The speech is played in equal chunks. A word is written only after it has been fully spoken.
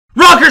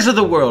Hamsters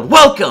of the world,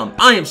 welcome!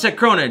 I am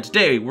Secrona, and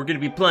today we're going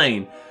to be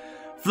playing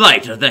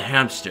Flight of the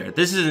Hamster.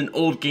 This is an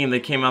old game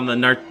that came out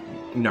on the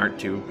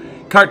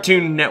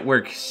Cartoon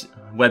Network's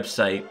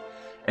website,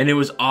 and it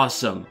was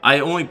awesome. I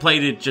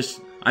played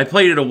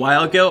it a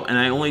while ago, and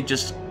I only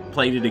just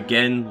played it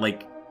again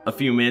like a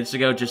few minutes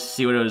ago just to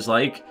see what it was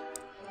like.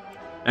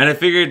 And I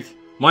figured,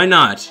 why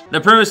not? The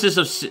premise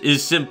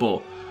is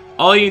simple.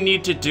 All you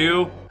need to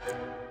do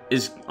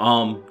is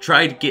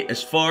try to get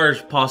as far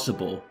as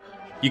possible.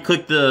 You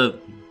click the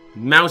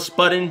mouse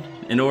button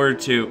in order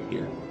to,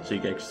 here, so you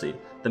guys can see,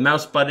 the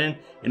mouse button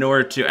in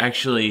order to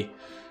actually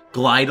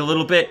glide a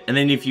little bit, and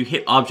then if you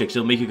hit objects,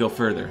 it'll make you go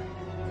further.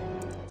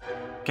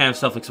 Kind of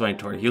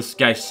self-explanatory. You'll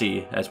guys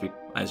see as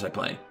I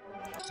play.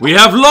 We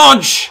have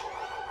launch!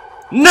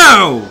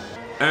 No!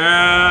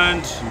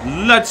 And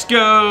let's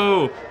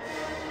go!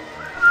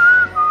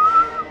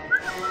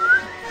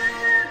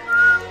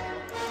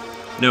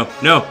 No,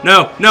 no,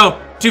 no,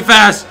 no! Too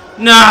fast!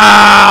 No!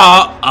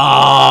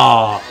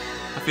 Oh!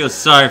 I feel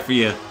sorry for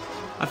you.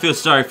 I feel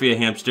sorry for you,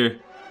 hamster.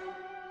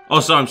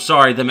 Also, I'm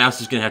sorry, the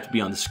mouse is gonna have to be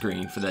on the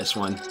screen for this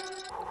one.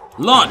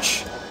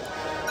 Launch!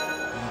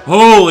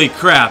 Holy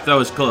crap, that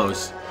was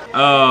close.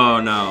 Oh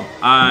no,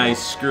 I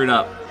screwed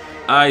up.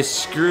 I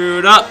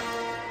screwed up!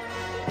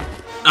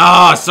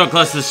 Ah, oh, so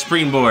close to the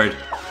springboard.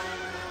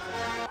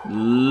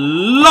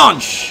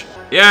 Launch!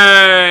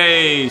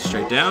 Yay!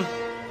 Straight down.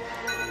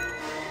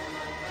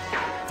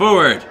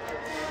 Forward.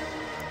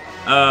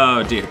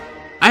 Oh dear.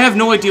 I have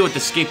no idea what the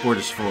skateboard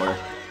is for.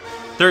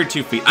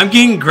 32 feet. I'm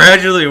getting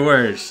gradually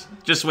worse.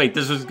 Just wait,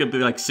 this was gonna be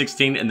like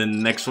 16, and then the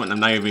next one I'm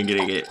not even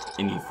gonna get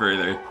any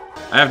further.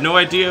 I have no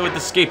idea what the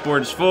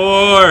skateboard is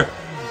for.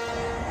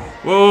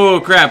 Whoa,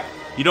 crap.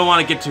 You don't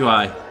want to get too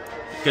high.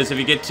 Because if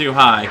you get too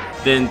high,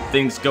 then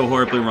things go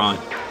horribly wrong.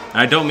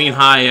 I don't mean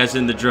high as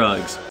in the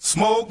drugs.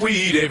 Smoke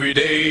weed every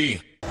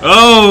day.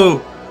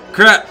 Oh,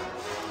 crap.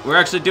 We're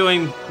actually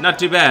doing not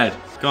too bad.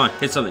 Come on,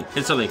 hit something,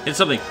 hit something, hit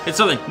something, hit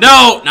something.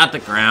 No, not the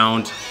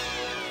ground.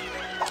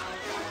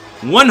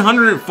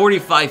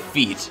 145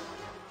 feet.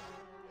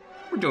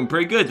 We're doing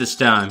pretty good this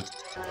time.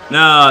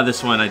 No,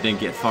 this one I didn't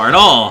get far at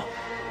all.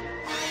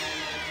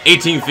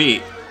 18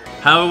 feet.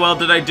 How well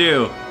did I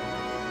do?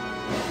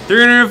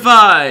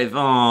 305.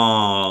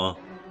 Oh,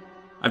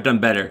 I've done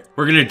better.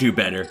 We're gonna do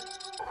better.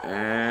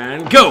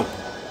 And go.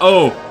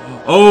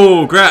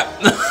 Oh, crap.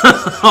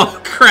 Oh,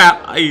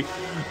 crap. I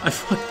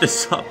fucked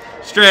this up.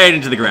 Straight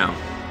into the ground.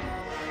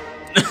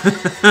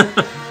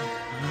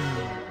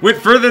 Went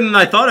further than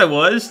I thought I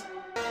was.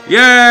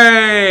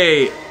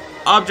 Yay!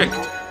 Object.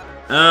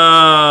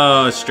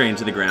 Oh, straight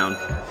into the ground.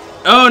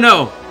 Oh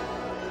no.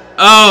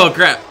 Oh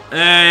crap.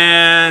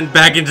 And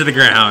back into the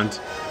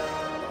ground.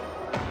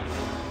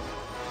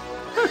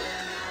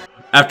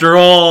 After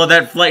all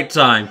that flight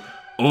time,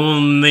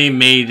 only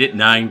made it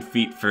 9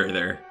 feet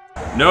further.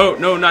 No,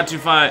 no, not too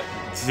high.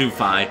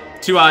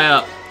 Too high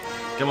up.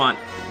 Come on.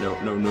 No,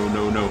 no, no,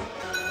 no, no.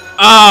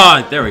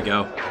 Ah, there we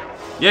go.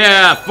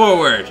 Yeah,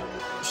 forward.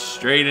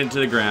 Straight into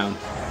the ground.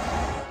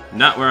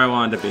 Not where I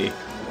wanted to be.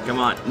 Come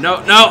on.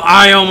 No, no,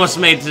 I almost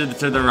made it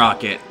to the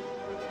rocket.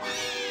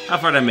 How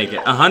far did I make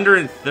it?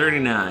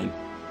 139.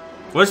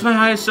 What's my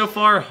highest so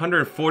far?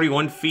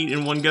 141 feet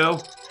in one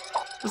go?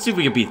 Let's see if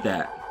we can beat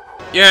that.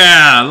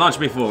 Yeah, launch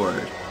me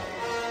forward.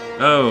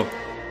 Oh,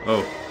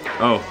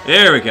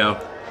 there we go.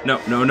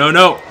 No, no, no,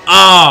 no.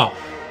 Oh,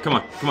 come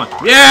on, come on.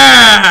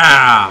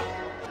 Yeah!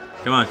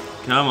 Come on,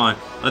 come on.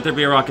 Let there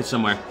be a rocket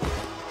somewhere.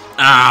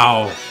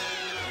 Ow.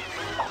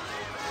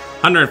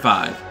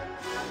 105.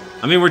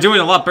 I mean, we're doing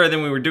a lot better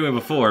than we were doing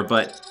before,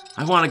 but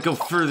I want to go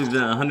further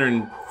than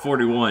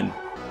 141.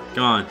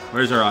 Come on,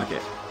 where's our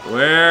rocket?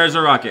 Where's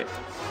our rocket?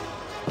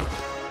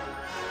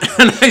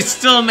 And I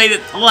still made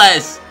it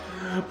less.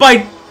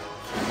 By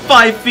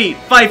 5 feet.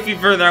 5 feet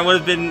further, I would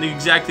have been in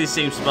exactly the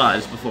same spot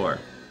as before.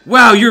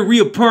 Wow, you're a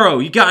real pro.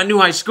 You got a new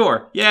high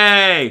score.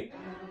 Yay.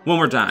 One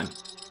more time.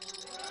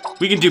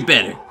 We can do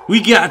better.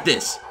 We got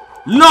this.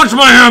 Launch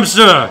my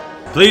hamster!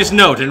 Please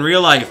note, in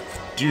real life,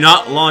 do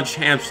not launch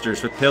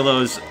hamsters with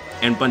pillows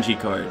and bungee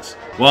cords.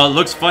 While it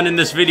looks fun in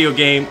this video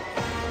game,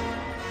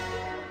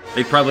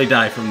 they'd probably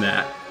die from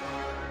that.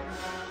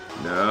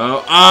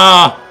 No.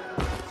 Ah!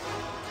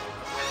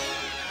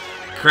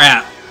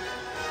 Crap.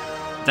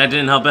 That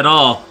didn't help at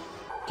all.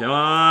 Come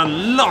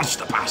on, launch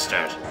the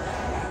bastard!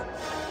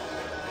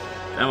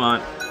 Come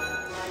on.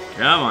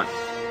 Come on.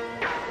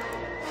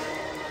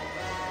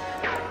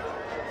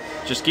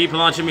 Just keep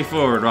launching me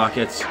forward,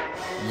 rockets.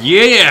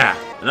 Yeah!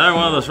 Another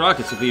one of those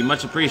rockets would be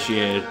much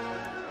appreciated.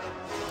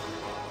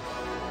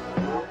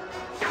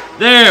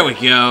 There we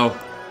go.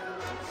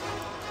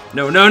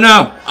 No, no,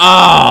 no!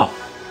 Oh!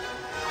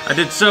 I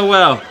did so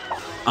well.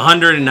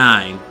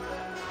 109.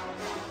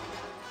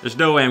 There's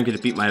no way I'm gonna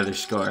beat my other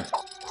score.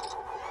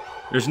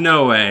 There's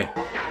no way.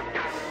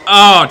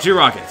 Oh, 2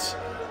 rockets.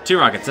 2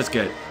 rockets, that's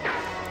good.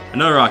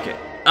 Another rocket.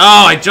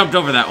 Oh, I jumped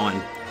over that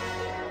one.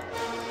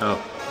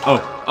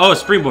 Oh,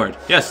 springboard.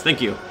 Yes, thank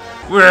you.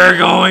 We're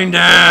going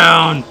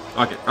down!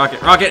 Rocket,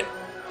 rocket, rocket!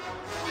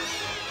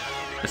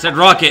 I said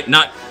rocket,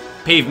 not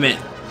pavement.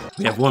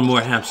 We have one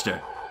more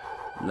hamster.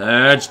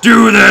 Let's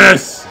do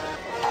this!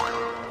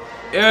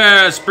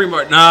 Yeah,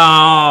 springboard. No,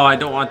 I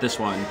don't want this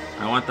one.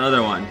 I want the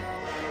other one.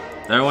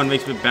 The other one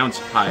makes me bounce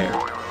higher.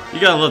 You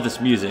gotta love this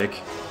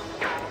music.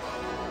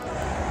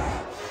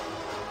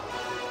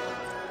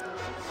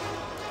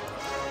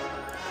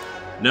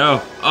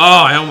 No.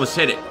 Oh, I almost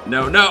hit it.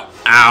 No, no.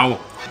 Ow.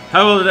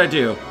 How well did I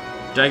do?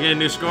 Did I get a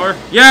new score?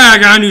 Yeah, I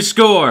got a new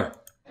score!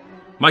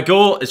 My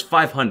goal is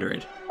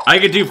 500. I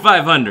could do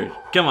 500.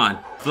 Come on.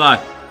 Fly.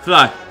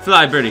 Fly.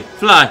 Fly, birdie.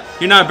 Fly.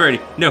 You're not a birdie.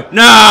 No.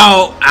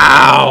 No!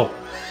 Ow!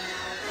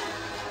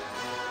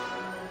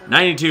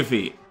 92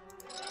 feet.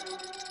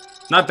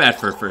 Not bad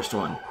for a first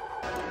one.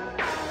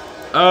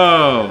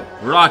 Oh,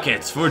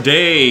 rockets for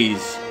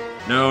days.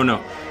 No,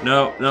 no.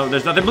 No, no.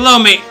 There's nothing below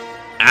me.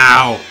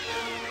 Ow.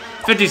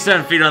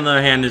 57 feet on the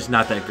other hand is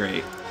not that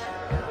great.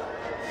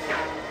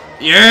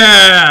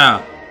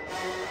 Yeah!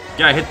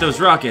 Gotta hit those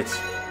rockets.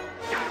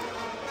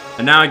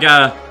 And now I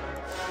got a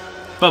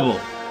bubble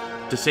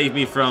to save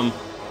me from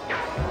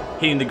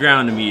hitting the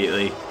ground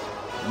immediately.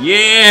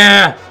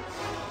 Yeah!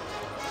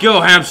 Go,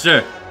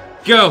 hamster!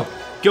 Go!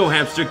 Go,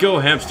 hamster! Go,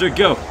 hamster!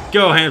 Go!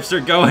 Go, hamster!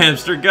 Go,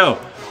 hamster! Go!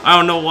 I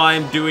don't know why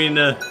I'm doing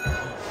the...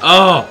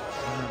 Oh!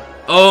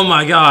 Oh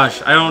my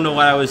gosh! I don't know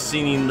why I was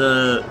singing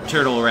the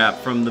turtle rap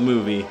from the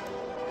movie.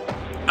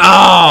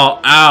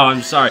 Oh! Ow!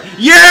 I'm sorry.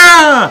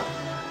 Yeah!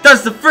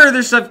 That's the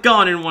furthest I've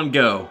gone in one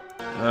go.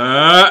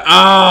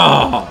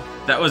 Oh!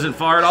 That wasn't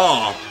far at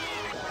all.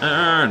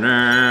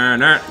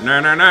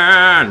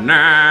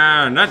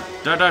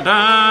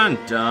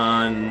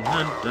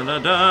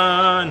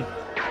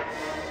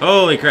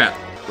 Holy crap.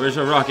 Where's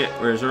the rocket?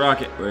 Where's the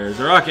rocket? Where's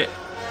the rocket?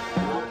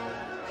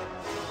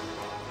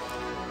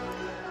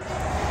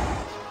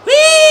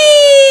 Whee!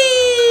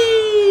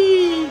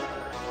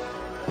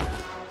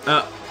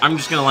 I'm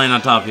just gonna land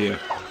on top of you.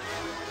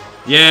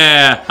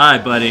 Yeah! Hi,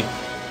 buddy.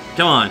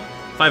 Come on.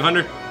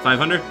 500?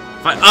 500?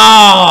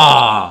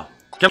 Ah!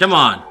 Come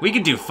on. We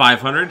can do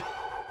 500.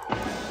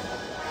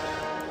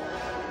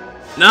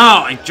 No,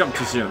 I jumped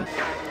too soon.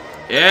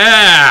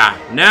 Yeah!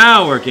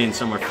 Now we're getting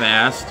somewhere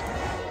fast.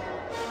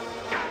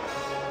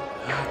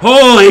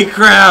 Holy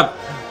crap!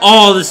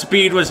 All the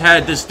speed was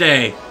had this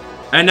day.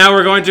 And now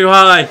we're going too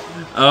high.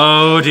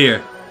 Oh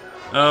dear.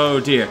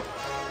 Oh dear.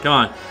 Come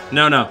on.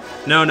 No, no.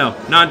 No, no.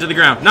 Not to the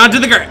ground. Not to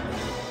the ground.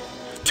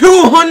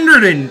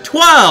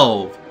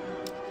 212!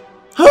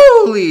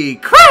 Holy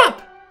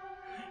crap!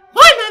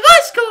 Why'd my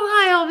voice go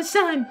high all of a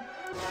sudden?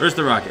 Where's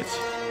the rockets?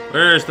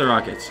 Where's the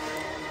rockets?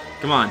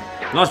 Come on.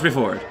 Launch me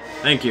forward.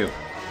 Thank you.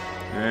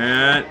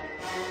 And...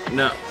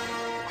 no.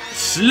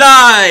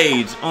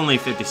 Slide! Only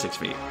 56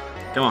 feet.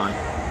 Come on.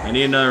 I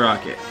need another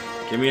rocket.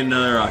 Give me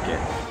another rocket.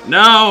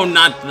 No,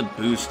 not the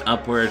boost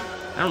upward.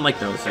 I don't like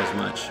those as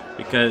much.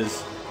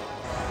 Because...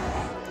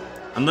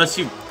 unless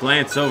you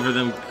glance over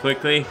them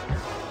quickly,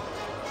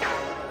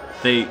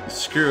 they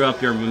screw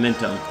up your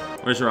momentum.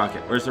 Where's the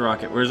rocket? Where's the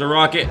rocket? Where's the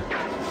rocket?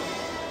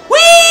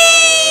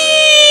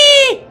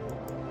 Whee!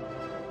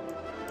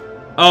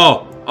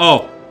 Oh,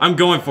 oh, I'm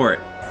going for it.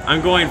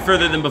 I'm going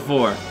further than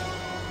before.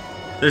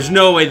 There's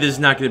no way this is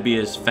not going to be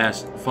as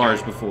far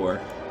as before.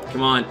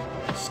 Come on,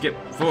 skip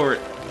forward.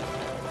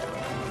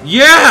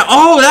 Yeah!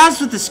 Oh, that's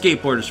what the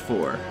skateboard is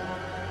for.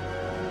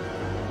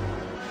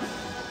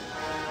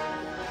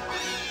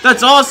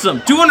 That's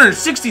awesome!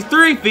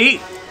 263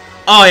 feet!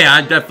 Oh yeah,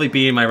 I'm definitely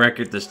beating my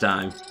record this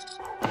time.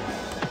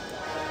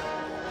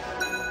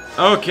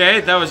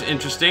 Okay, that was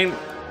interesting.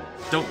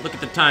 Don't look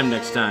at the time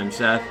next time,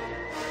 Seth.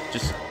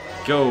 Just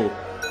go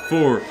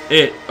for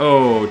it.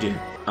 Oh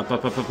dear. Up,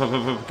 up, up, up, up,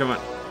 up, up. Come on.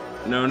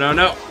 No, no,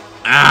 no.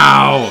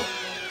 Ow!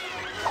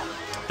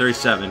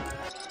 37.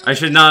 I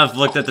should not have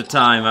looked at the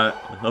time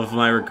of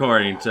my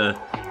recording to...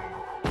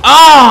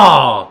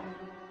 Oh!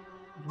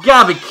 You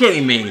gotta be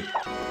kidding me.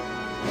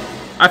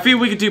 I feel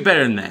we could do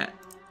better than that.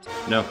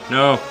 No,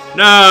 no,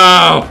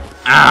 no!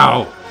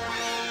 Ow!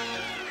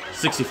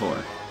 64.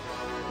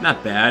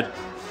 Not bad.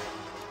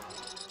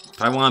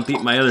 If I want to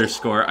beat my other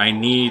score, I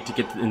need to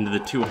get into the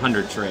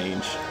 200s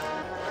range.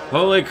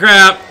 Holy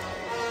crap!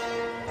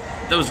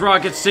 Those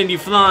rockets send you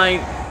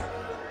flying.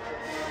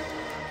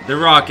 The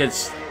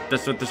rockets.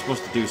 That's what they're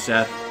supposed to do,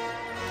 Seth.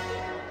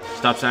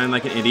 Stop sounding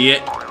like an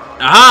idiot.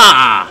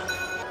 Aha!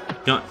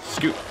 Come on,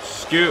 scoot,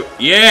 scoot.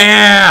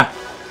 Yeah!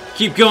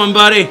 Keep going,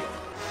 buddy.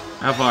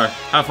 How far?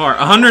 How far?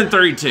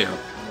 132.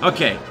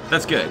 Okay,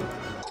 that's good.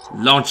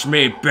 Launch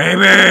me,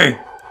 baby!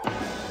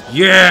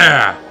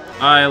 Yeah!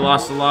 I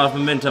lost a lot of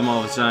momentum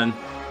all of a sudden.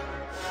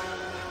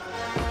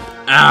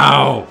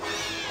 Ow!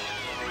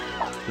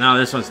 Now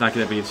this one's not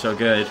gonna be so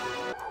good.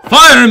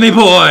 Fire me,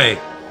 boy!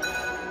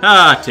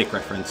 Ah, take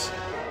reference.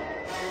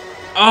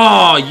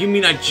 Oh, you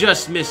mean I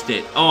just missed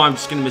it? Oh, I'm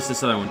just gonna miss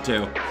this other one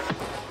too.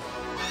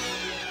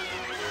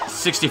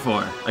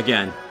 64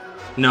 again.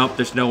 Nope,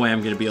 there's no way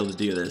I'm gonna be able to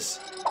do this.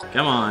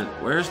 Come on,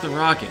 where's the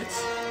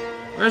rockets?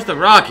 Where's the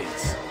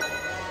rockets?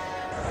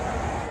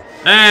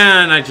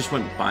 And I just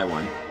went by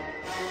one.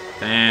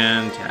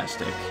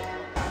 Fantastic.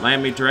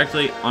 Land me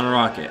directly on a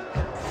rocket.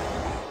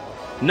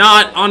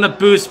 Not on the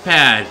boost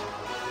pad.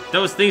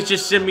 Those things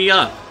just send me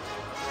up.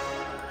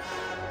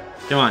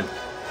 Come on.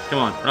 Come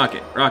on.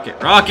 Rocket.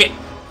 Rocket. Rocket!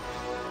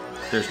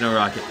 There's no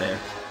rocket there.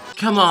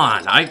 Come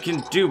on. I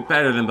can do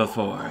better than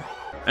before.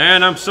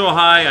 And I'm so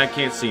high I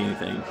can't see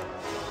anything.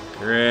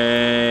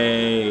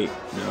 Great.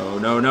 No,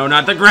 no, no,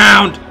 not the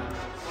ground!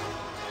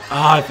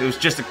 Ah, if it was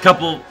just a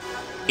couple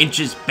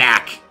inches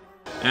back.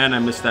 And I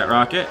missed that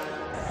rocket.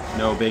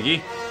 No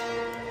biggie.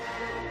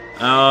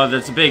 Oh,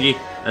 that's a biggie.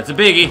 That's a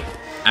biggie.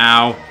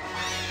 Ow.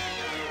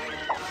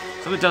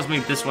 Something tells me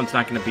this one's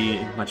not going to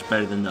be much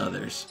better than the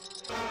others.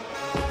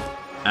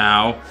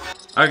 Ow.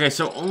 Okay,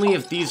 so only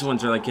if these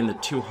ones are like in the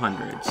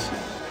 200s.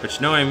 Which,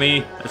 knowing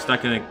me, that's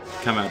not going to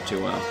come out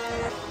too well.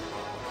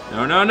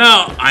 No, no,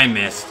 no! I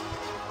missed.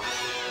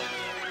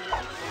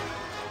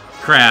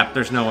 Crap,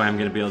 there's no way I'm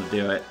going to be able to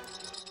do it.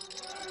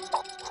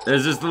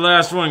 This is the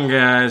last one,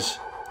 guys.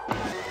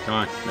 Come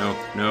on. No,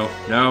 no,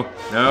 no,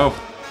 no.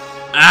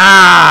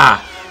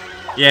 Ah!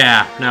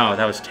 Yeah, no,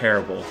 that was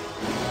terrible.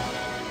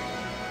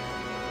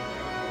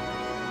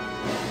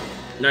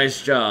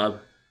 Nice job.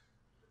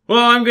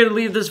 Well, I'm gonna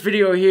leave this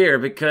video here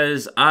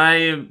because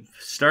I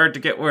started to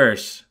get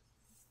worse.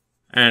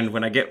 And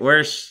when I get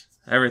worse,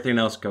 everything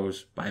else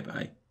goes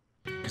bye-bye.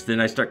 Because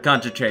then I start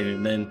concentrating,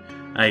 and then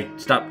I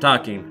stop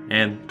talking,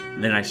 and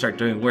then I start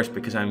doing worse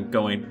because I'm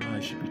going, oh, I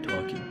should be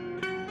talking.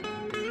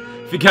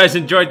 If you guys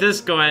enjoyed this,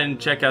 go ahead and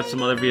check out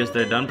some other videos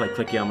that I've done by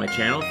clicking on my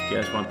channel. If you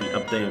guys want to be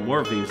updating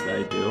more videos that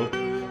I do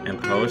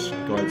and post,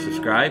 go ahead and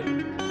subscribe.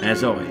 And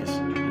as always,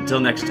 until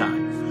next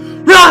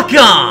time, rock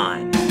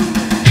on!